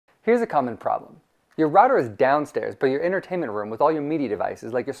Here's a common problem. Your router is downstairs, but your entertainment room with all your media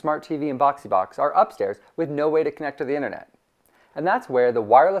devices like your smart TV and Boxy Box are upstairs with no way to connect to the internet. And that's where the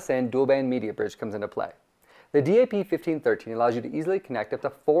wireless-in dual-band MediaBridge comes into play. The DAP-1513 allows you to easily connect up to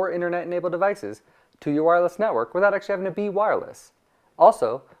 4 internet-enabled devices to your wireless network without actually having to be wireless.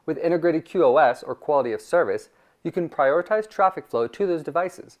 Also, with integrated QoS, or quality of service, you can prioritize traffic flow to those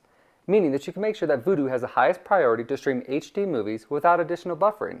devices, meaning that you can make sure that Vudu has the highest priority to stream HD movies without additional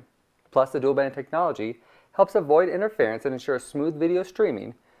buffering. Plus, the dual-band technology helps avoid interference and ensure smooth video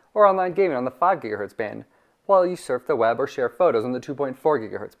streaming or online gaming on the 5 GHz band, while you surf the web or share photos on the 2.4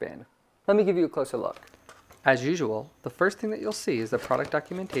 GHz band. Let me give you a closer look. As usual, the first thing that you'll see is the product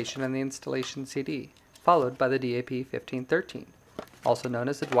documentation and the installation CD, followed by the DAP-1513, also known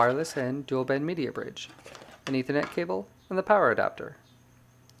as the wireless-in dual-band MediaBridge, an Ethernet cable, and the power adapter.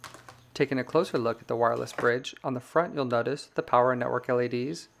 Taking a closer look at the wireless bridge, on the front you'll notice the power and network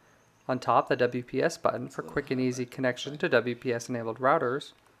LEDs, on top the WPS button for quick and easy connection to WPS-enabled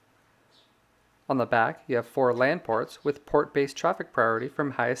routers. On the back you have 4 LAN ports with port-based traffic priority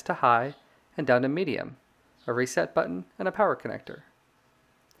from highest to high and down to medium, a reset button, and a power connector.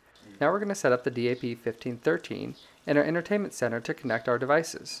 Now we're going to set up the DAP-1513 in our entertainment center to connect our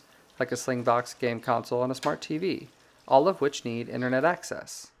devices, like a Slingbox game console and a smart TV, all of which need internet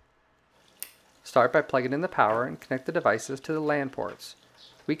access. Start by plugging in the power and connect the devices to the LAN ports.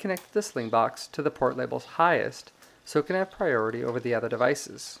 We connected the Slingbox to the port label's highest so it can have priority over the other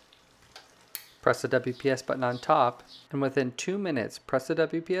devices. Press the WPS button on top, and within 2 minutes press the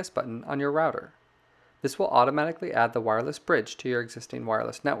WPS button on your router. This will automatically add the wireless bridge to your existing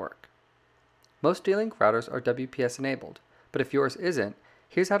wireless network. Most D-Link routers are WPS enabled, but if yours isn't,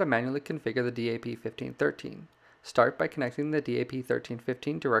 here's how to manually configure the DAP-1513. Start by connecting the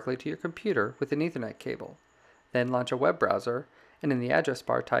DAP-1315 directly to your computer with an Ethernet cable. Then launch a web browser, and in the address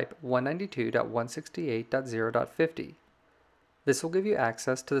bar type 192.168.0.50. This will give you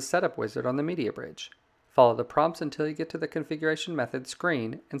access to the setup wizard on the MediaBridge. Follow the prompts until you get to the configuration method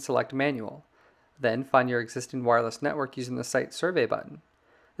screen and select manual. Then find your existing wireless network using the site survey button.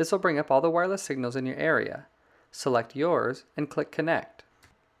 This will bring up all the wireless signals in your area. Select yours and click connect.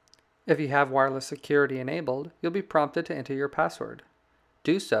 If you have wireless security enabled, you'll be prompted to enter your password.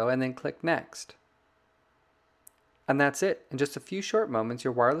 Do so and then click next. And that's it. In just a few short moments,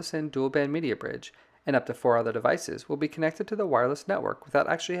 your wireless-in dual-band MediaBridge and up to 4 other devices will be connected to the wireless network without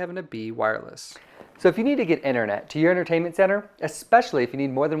actually having to be wireless. So if you need to get internet to your entertainment center, especially if you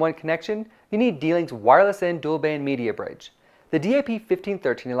need more than one connection, you need D-Link's wireless-in dual-band MediaBridge. The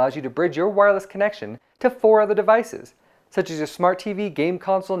DAP-1513 allows you to bridge your wireless connection to 4 other devices, such as your smart TV, game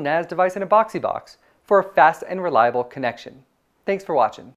console, NAS device, and a Boxy Box, for a fast and reliable connection. Thanks for watching.